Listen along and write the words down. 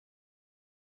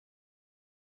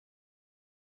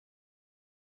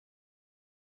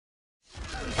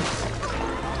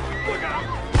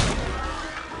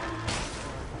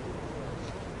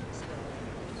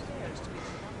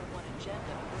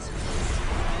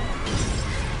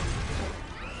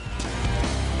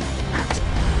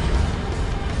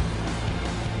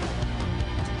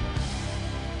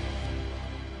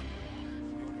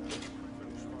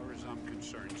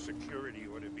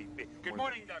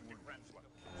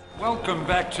Welcome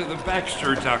back to the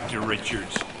Baxter, Dr.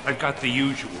 Richards. I've got the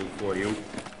usual for you.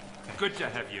 Good to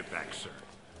have you back, sir.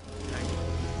 Thank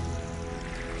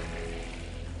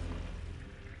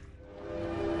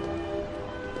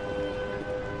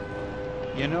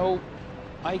you. You know,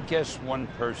 I guess one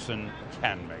person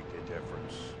can make a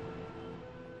difference.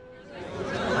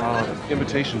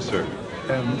 Invitation, sir.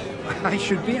 I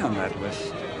should be on that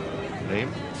list.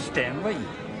 Name? Stan Lee.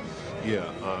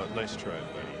 Yeah, nice try,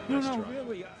 buddy. No, Nice try.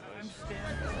 really, I'm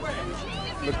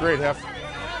Stan. Look great, Hef.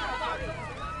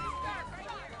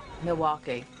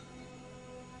 Milwaukee.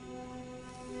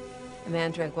 A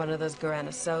man drank one of those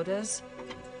Guarana sodas.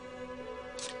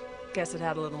 Guess it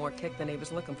had a little more kick than he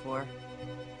was looking for.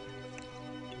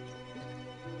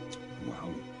 Wow.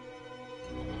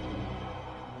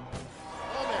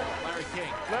 Larry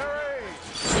King. Larry!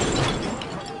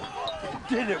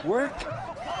 Did it work?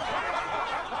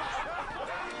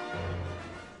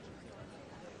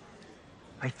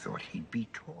 I thought he'd be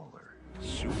taller.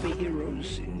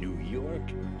 Superheroes in New York?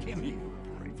 Give me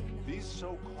a break. These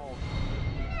so-called...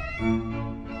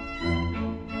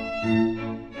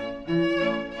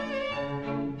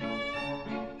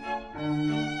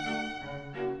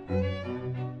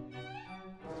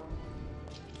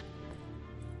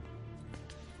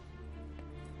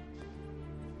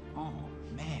 Oh,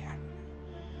 man.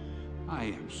 I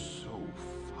am so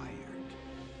fired.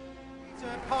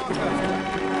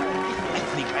 I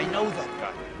think I know that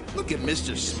guy. Look at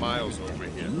Mr. Smiles over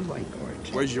here. You like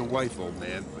art? Where's your wife, old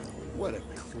man? What a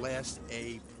Class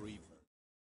A